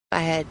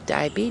I had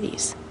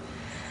diabetes.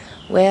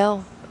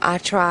 Well, I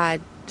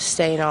tried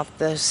staying off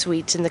the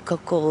sweets and the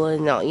Coca-Cola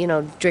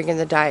and, drinking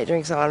the diet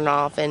drinks on and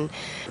off. And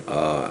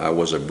I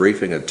was a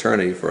briefing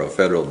attorney for a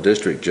federal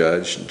district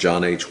judge,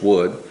 John H.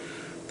 Wood.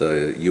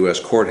 The U.S.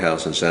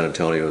 courthouse in San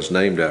Antonio is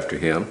named after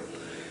him.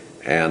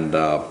 And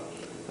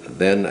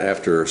then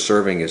after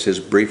serving as his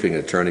briefing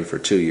attorney for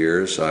 2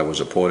 years, I was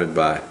appointed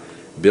by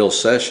Bill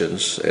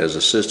Sessions as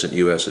assistant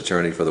U.S.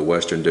 attorney for the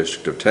Western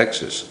District of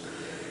Texas,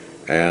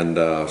 and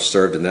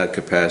served in that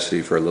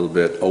capacity for a little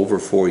bit over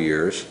 4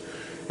 years.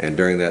 And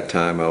during that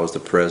time I was the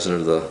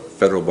president of the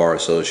Federal Bar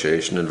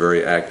Association and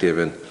very active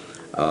in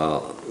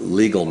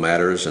legal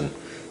matters and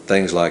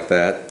things like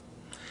that.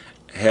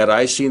 Had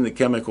I seen the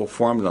chemical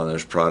formula on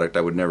this product,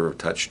 I would never have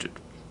touched it.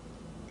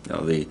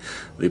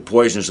 The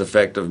poisonous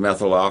effect of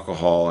methyl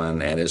alcohol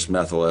and its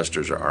methyl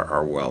esters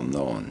are well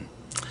known.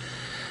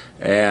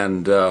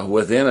 And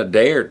within a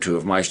day or two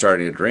of my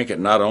starting to drink it,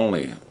 not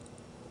only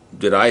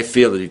did I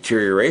feel the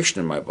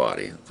deterioration in my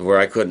body, where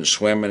I couldn't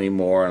swim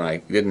anymore and I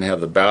didn't have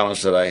the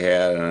balance that I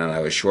had, and I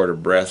was short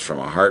of breath from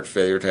a heart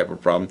failure type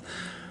of problem,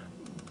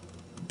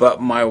 but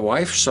my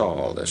wife saw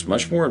all this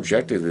much more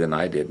objectively than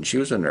I did, and she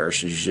was a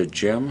nurse, and she said,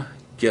 "Jim,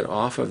 get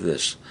off of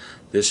this.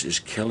 This is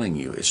killing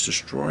you. It's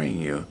destroying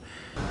you."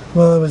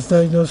 Well, I was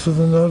diagnosed with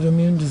an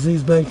autoimmune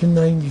disease back in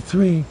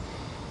 '93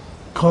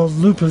 called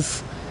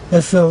lupus,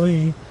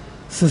 SLE,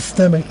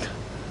 systemic,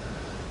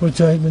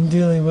 which I had been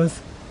dealing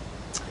with.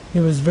 It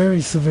was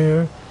very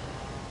severe,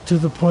 to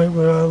the point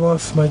where I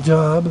lost my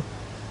job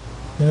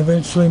and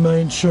eventually my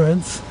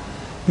insurance,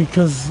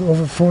 because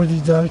over 40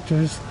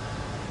 doctors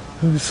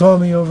who saw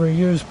me over a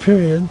year's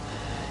period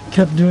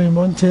kept doing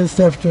one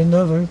test after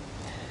another,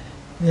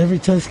 and every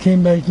test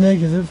came back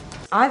negative.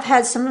 I've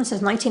had symptoms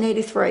since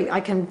 1983. I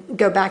can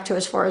go back to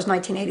as far as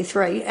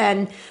 1983,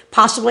 and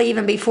possibly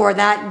even before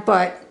that,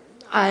 but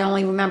I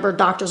only remember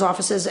doctor's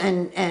offices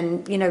and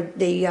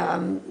the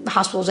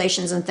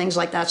hospitalizations and things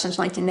like that since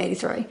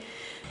 1983.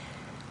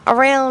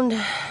 Around,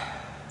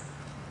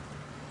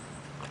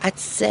 I'd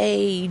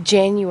say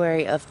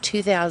January of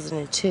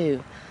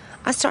 2002,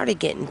 I started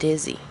getting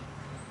dizzy.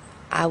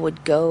 I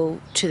would go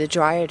to the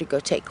dryer to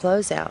go take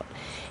clothes out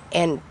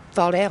and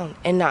fall down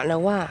and not know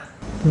why.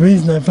 The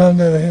reason I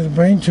found out I had a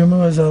brain tumor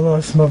was I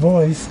lost my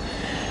voice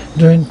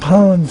during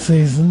pollen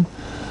season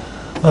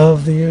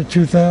of the year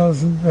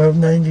 2000, or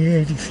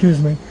 98,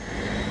 excuse me.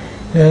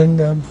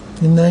 And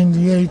in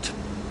 98,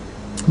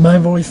 my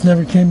voice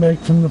never came back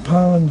from the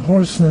pollen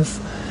hoarseness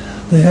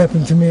that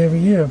happened to me every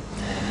year.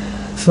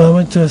 So I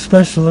went to a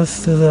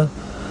specialist at a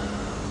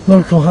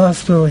local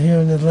hospital here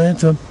in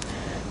Atlanta,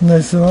 and I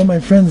said, "All my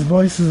friends'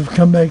 voices have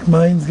come back,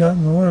 mine's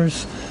gotten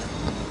worse."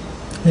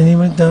 And he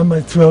went down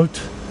my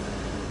throat,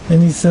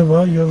 and he said,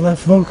 "Well, your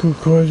left vocal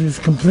cord is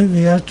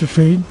completely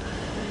atrophied.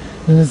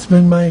 And it's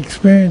been my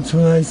experience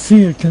when I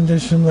see a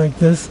condition like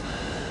this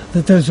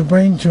that there's a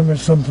brain tumor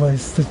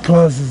someplace that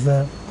causes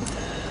that."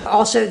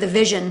 Also the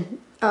vision,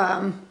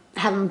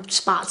 having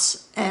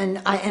spots, and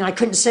I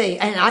couldn't see.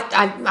 And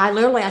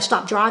I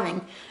stopped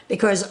driving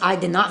because I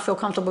did not feel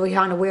comfortable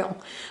behind the wheel.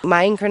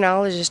 My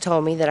endocrinologist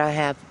told me that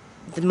I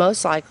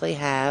most likely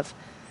have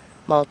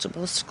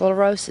multiple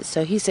sclerosis,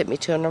 so he sent me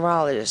to a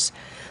neurologist.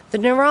 The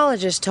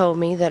neurologist told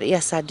me that,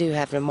 yes, I do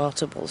have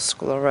multiple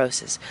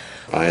sclerosis.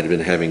 I had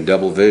been having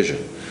double vision,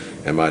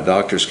 and my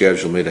doctor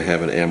scheduled me to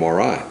have an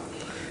MRI.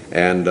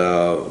 And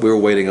we were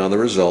waiting on the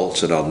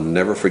results, and I'll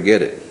never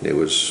forget it. It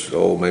was,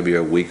 maybe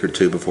a week or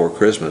two before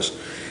Christmas.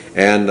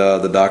 And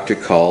the doctor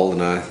called,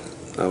 and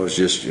I was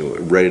just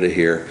ready to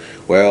hear,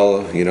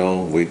 "Well,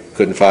 we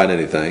couldn't find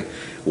anything."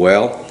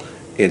 Well,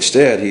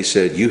 instead, he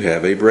said, "You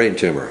have a brain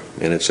tumor,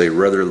 and it's a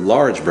rather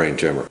large brain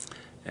tumor."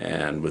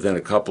 And within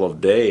a couple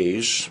of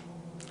days,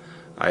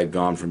 I had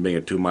gone from being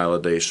a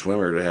 2-mile-a-day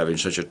swimmer to having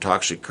such a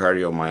toxic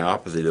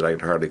cardiomyopathy that I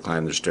could hardly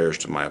climb the stairs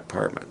to my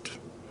apartment.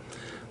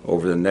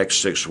 Over the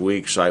next 6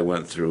 weeks, I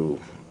went through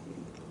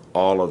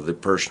all of the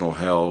personal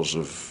hells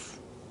of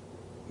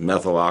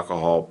methyl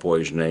alcohol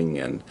poisoning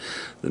and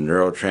the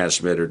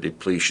neurotransmitter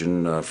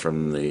depletion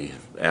from the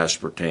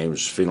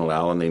aspartame's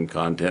phenylalanine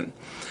content,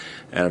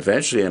 and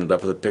eventually ended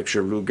up with a picture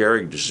of Lou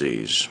Gehrig's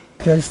disease.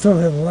 I still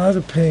had a lot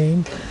of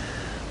pain,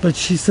 but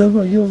she said,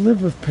 "Well, you'll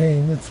live with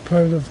pain. It's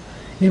part of,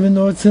 even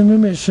though it's in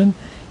remission,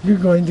 you're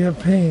going to have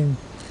pain."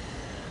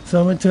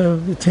 So I went to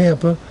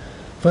Tampa,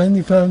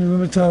 finally found a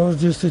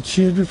rheumatologist that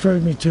she had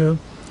referred me to,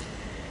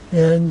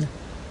 and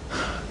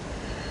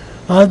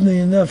oddly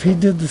enough, he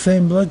did the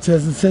same blood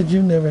test and said,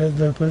 "You never had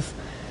lupus.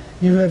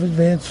 You have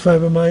advanced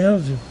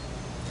fibromyalgia."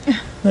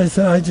 I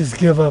said, "I just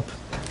give up."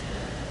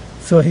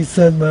 So he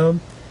said, "Well,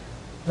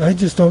 I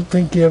just don't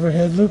think you ever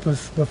had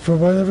lupus, but for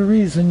whatever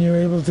reason, you're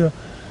able to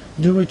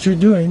do what you're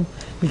doing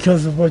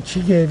because of what she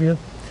gave you.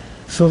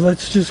 So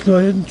let's just go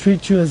ahead and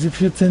treat you as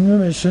if it's in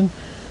remission,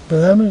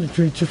 but I'm going to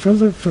treat you for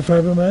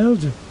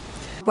fibromyalgia."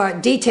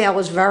 But detail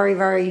is very,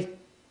 very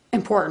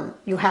important.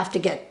 You have to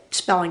get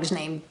spellings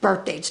named,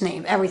 birth dates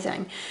named,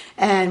 everything.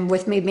 And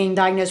with me being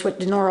diagnosed with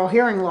the neural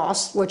hearing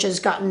loss, which has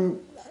gotten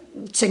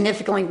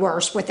significantly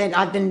worse.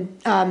 I've been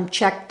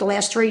checked the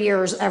last 3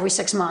 years every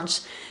 6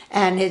 months,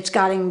 and it's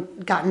gotten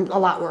a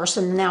lot worse.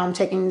 And now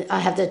I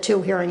have the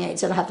 2 hearing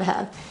aids that I have to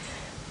have.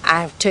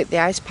 I took the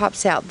ice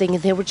pops out thinking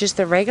they were just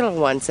the regular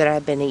ones that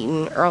I'd been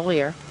eating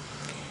earlier.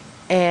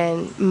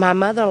 And my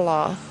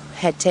mother-in-law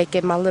had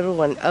taken my little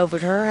one over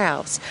to her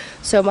house.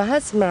 So my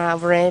husband and I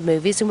rented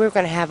movies, and we were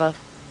going to have a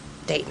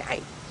date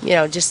night,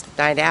 just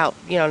night out,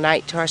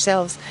 night to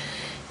ourselves.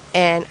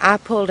 And I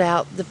pulled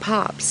out the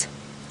pops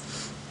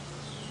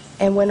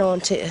and went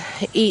on to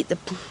eat the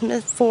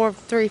 4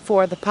 of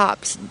the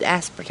pops, the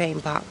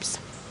aspartame pops.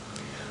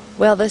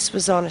 Well, this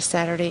was on a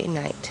Saturday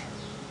night.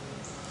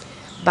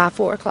 By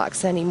 4 o'clock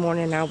Sunday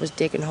morning, I was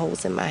digging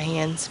holes in my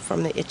hands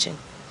from the itching.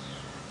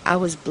 I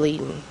was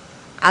bleeding.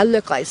 I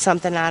looked like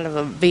something out of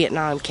a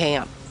Vietnam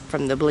camp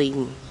from the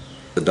bleeding.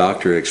 The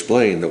doctor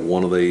explained that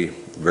one of the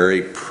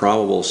very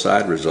probable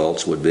side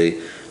results would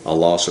be a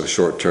loss of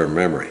short-term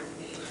memory.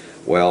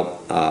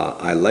 Well,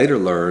 I later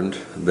learned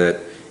that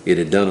it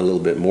had done a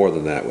little bit more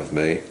than that with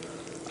me,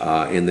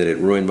 in that it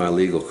ruined my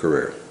legal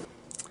career.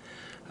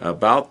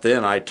 About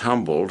then I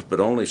tumbled, but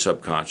only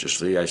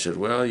subconsciously. I said,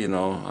 well,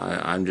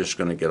 I'm just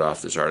going to get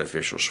off this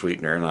artificial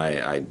sweetener, and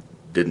I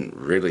didn't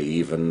really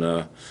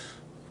even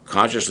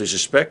consciously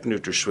suspect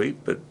Nutrasweet,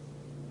 but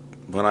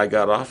when I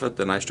got off it,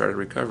 then I started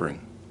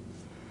recovering.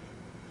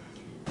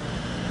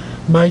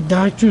 My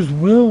doctors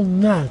will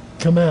not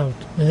come out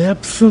and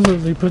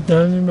absolutely put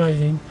down in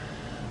writing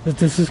that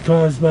this is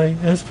caused by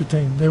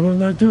aspartame. They will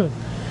not do it.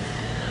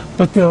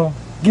 But they'll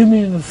give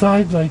me an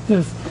aside like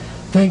this: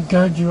 thank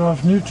God you're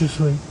off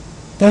Nutrasweet.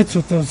 That's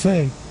what they'll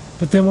say,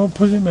 but they won't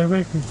put it in my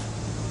records.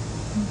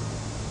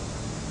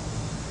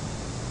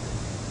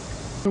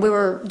 We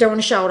were doing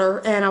a shelter,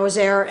 and I was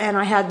there, and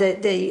I had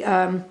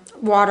the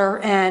water,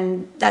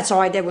 and that's all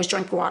I did was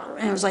drink water.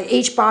 And it was like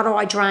each bottle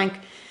I drank,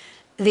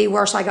 the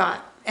worse I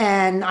got.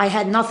 And I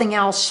had nothing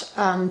else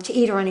to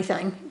eat or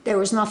anything. There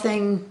was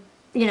nothing,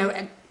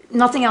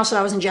 nothing else that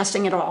I was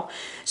ingesting at all.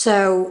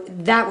 So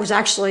that was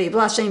actually a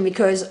blessing,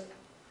 because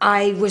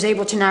I was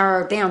able to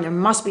narrow it down.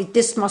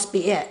 This must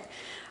be it.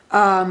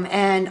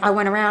 And I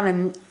went around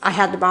and I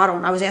had the bottle,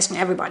 and I was asking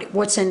everybody,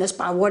 what's in this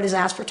bottle? What is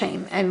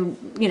aspartame? And,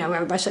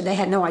 everybody said they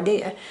had no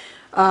idea.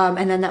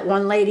 And then that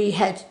one lady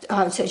had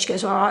said, she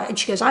goes,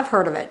 I've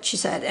heard of it, she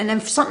said. And then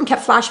something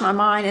kept flashing my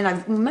mind, and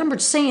I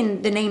remembered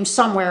seeing the name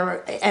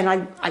somewhere. And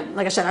I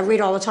like I said, I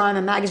read all the time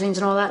in magazines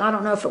and all that. And I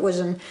don't know if it was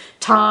in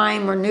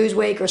Time or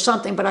Newsweek or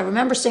something, but I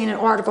remember seeing an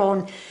article,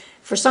 and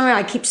for some reason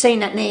I keep saying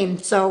that name.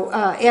 So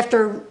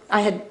after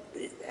I had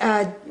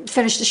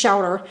finished the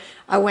shelter,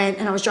 I went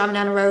and I was driving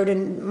down the road,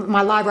 and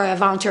my library, I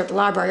volunteer at the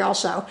library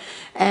also.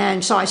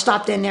 And so I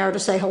stopped in there to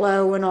say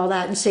hello and all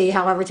that and see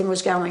how everything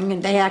was going.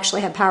 And they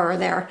actually had power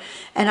there.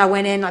 And I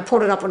went in, I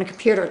pulled it up on a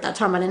computer. At that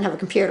time I didn't have a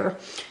computer.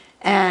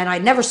 And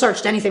I'd never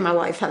searched anything in my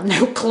life, I have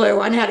no clue.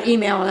 I had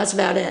email, and that's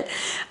about it.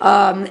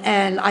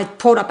 And I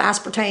pulled up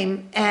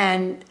aspartame,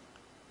 and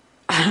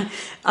my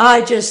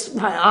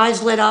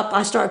eyes lit up.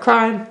 I started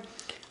crying.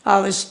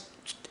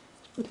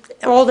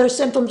 All those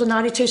symptoms, the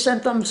 92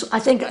 symptoms, I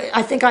think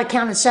I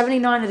counted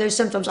 79 of those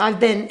symptoms. I've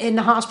been in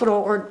the hospital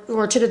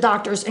or to the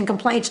doctors and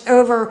complaints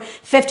over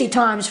 50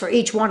 times for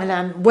each one of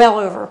them, well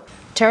over.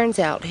 Turns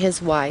out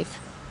his wife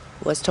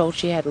was told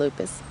she had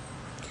lupus.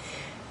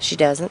 She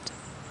doesn't.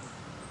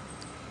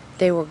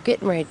 They were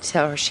getting ready to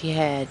tell her she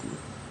had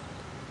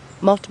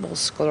multiple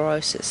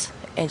sclerosis,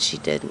 and she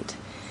didn't.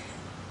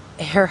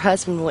 Her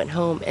husband went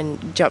home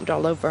and jumped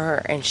all over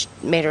her and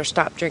made her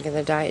stop drinking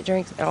the diet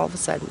drinks, and all of a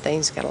sudden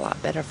things got a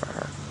lot better for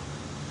her.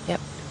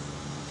 Yep.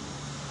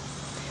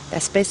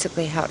 That's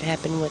basically how it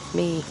happened with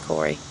me,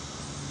 Corey.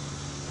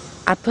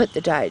 I put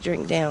the diet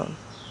drink down,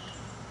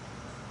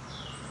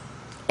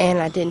 and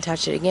I didn't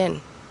touch it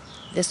again.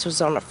 This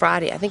was on a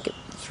Friday. I think it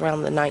was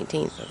around the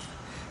 19th of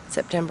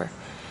September.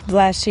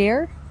 Last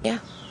year? Yeah.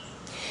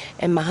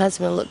 And my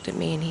husband looked at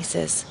me and he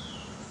says,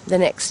 the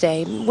next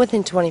day,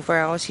 within 24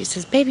 hours, he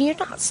says, baby, you're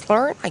not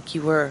slurring like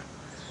you were.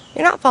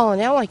 You're not falling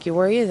down like you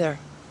were either.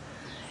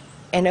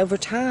 And over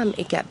time,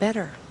 it got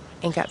better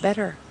and got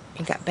better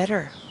and got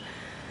better.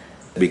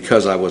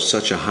 Because I was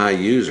such a high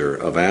user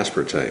of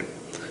aspartame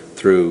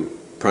through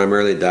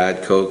primarily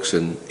Diet Cokes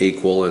and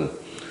Equal, and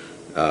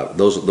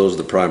those are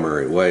the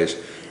primary ways,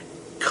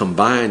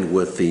 combined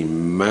with the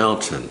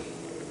mountain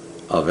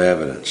of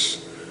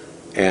evidence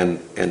and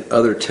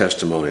other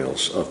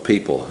testimonials of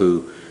people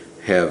who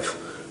have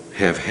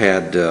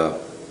had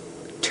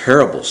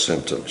terrible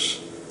symptoms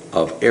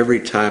of every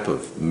type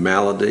of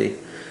malady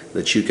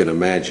that you can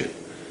imagine.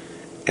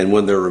 And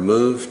when they're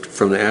removed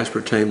from the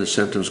aspartame, the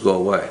symptoms go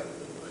away.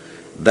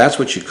 That's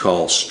what you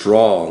call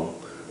strong,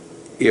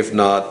 if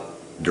not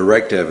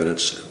direct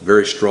evidence,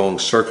 very strong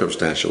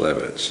circumstantial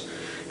evidence.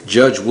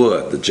 Judge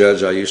Wood, the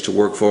judge I used to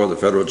work for, the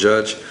federal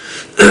judge,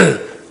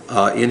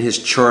 in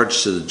his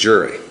charge to the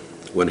jury,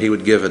 when he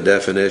would give a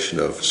definition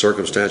of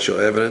circumstantial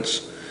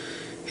evidence,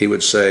 he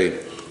would say,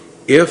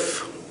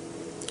 if,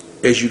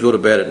 as you go to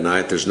bed at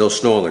night, there's no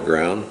snow on the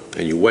ground,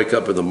 and you wake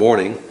up in the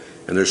morning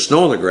and there's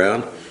snow on the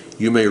ground,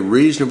 you may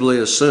reasonably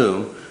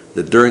assume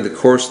that during the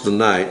course of the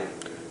night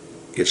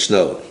it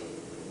snowed.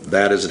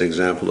 That is an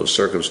example of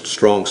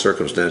strong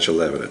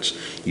circumstantial evidence.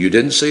 You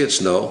didn't see it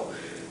snow.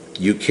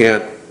 You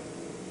can't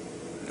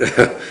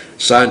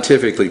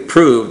scientifically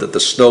prove that the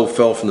snow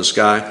fell from the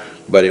sky,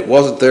 but it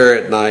wasn't there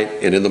at night,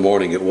 and in the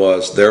morning it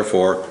was.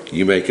 Therefore,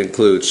 you may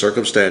conclude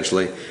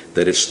circumstantially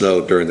that it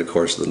snowed during the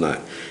course of the night.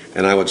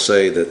 And I would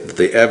say that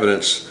the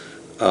evidence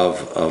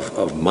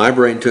of my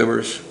brain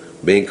tumors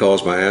being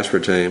caused by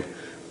aspartame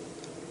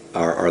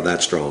are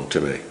that strong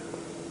to me.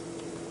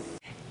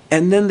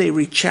 And then they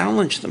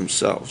re-challenge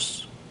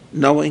themselves,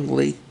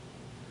 knowingly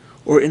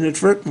or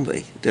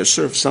inadvertently. They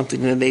serve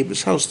something in a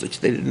neighbor's house that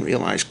they didn't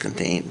realize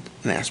contained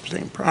an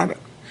aspartame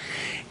product.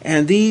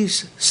 And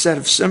these set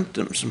of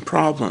symptoms and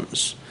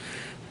problems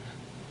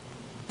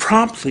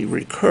promptly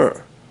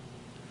recur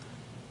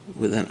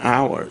within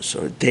hours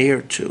or a day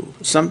or two,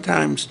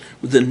 sometimes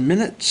within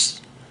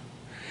minutes,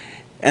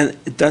 and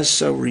it does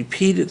so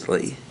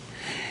repeatedly,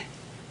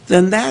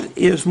 then that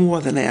is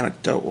more than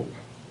anecdotal.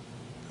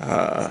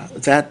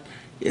 That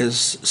is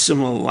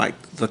similar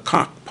like the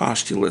Koch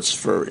postulates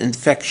for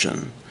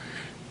infection.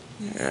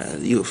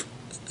 You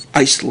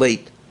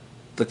isolate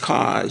the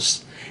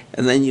cause,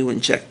 and then you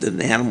inject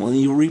an animal, and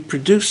you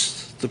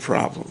reproduce the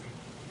problem.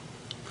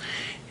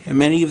 And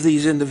many of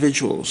these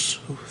individuals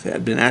who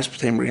had been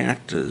aspartame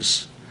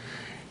reactors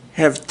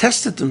have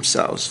tested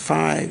themselves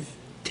 5,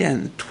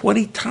 10,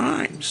 20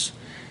 times,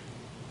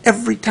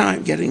 every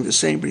time getting the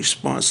same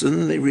response, and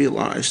then they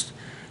realized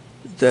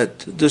that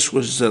this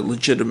was a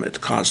legitimate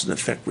cause and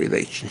effect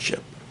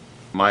relationship.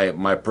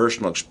 My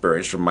personal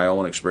experience, from my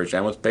own experience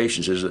and with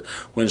patients, is that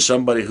when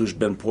somebody who's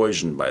been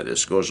poisoned by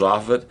this goes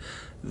off it,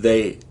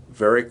 they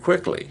very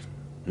quickly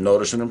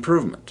notice an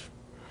improvement.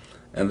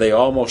 And they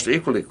almost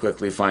equally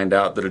quickly find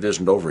out that it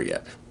isn't over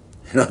yet.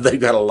 You know, they've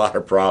got a lot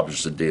of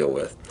problems to deal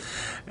with.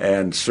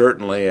 And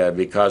certainly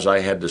because I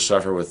had to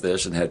suffer with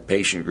this and had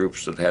patient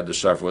groups that had to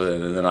suffer with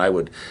it, and then I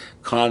would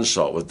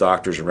consult with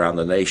doctors around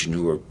the nation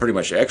who were pretty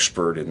much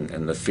expert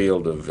in the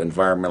field of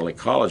environmental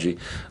ecology,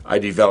 I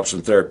developed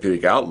some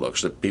therapeutic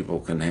outlooks that people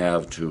can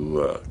have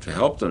to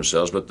help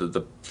themselves. But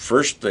the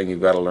first thing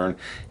you've got to learn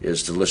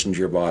is to listen to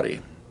your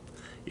body.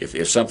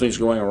 If something's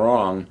going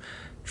wrong,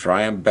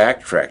 try and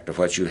backtrack to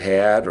what you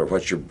had or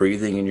what you're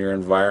breathing in your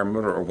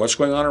environment or what's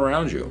going on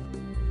around you.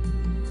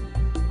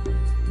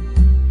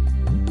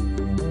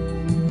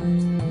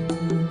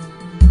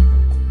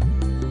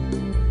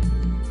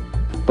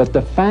 But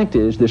the fact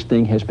is, this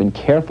thing has been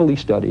carefully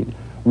studied,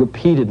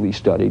 repeatedly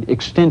studied,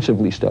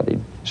 extensively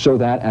studied, so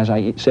that, as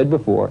I said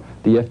before,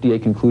 the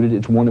FDA concluded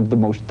it's one of the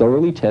most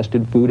thoroughly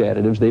tested food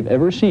additives they've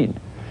ever seen.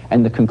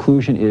 And the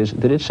conclusion is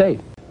that it's safe.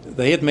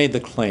 They had made the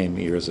claim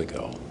years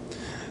ago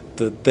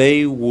that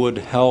they would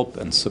help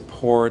and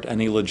support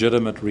any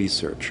legitimate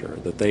researcher,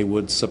 that they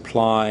would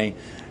supply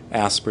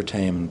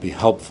aspartame and be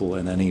helpful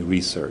in any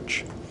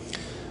research.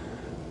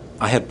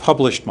 I had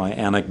published my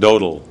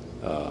anecdotal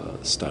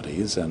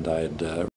studies, and I had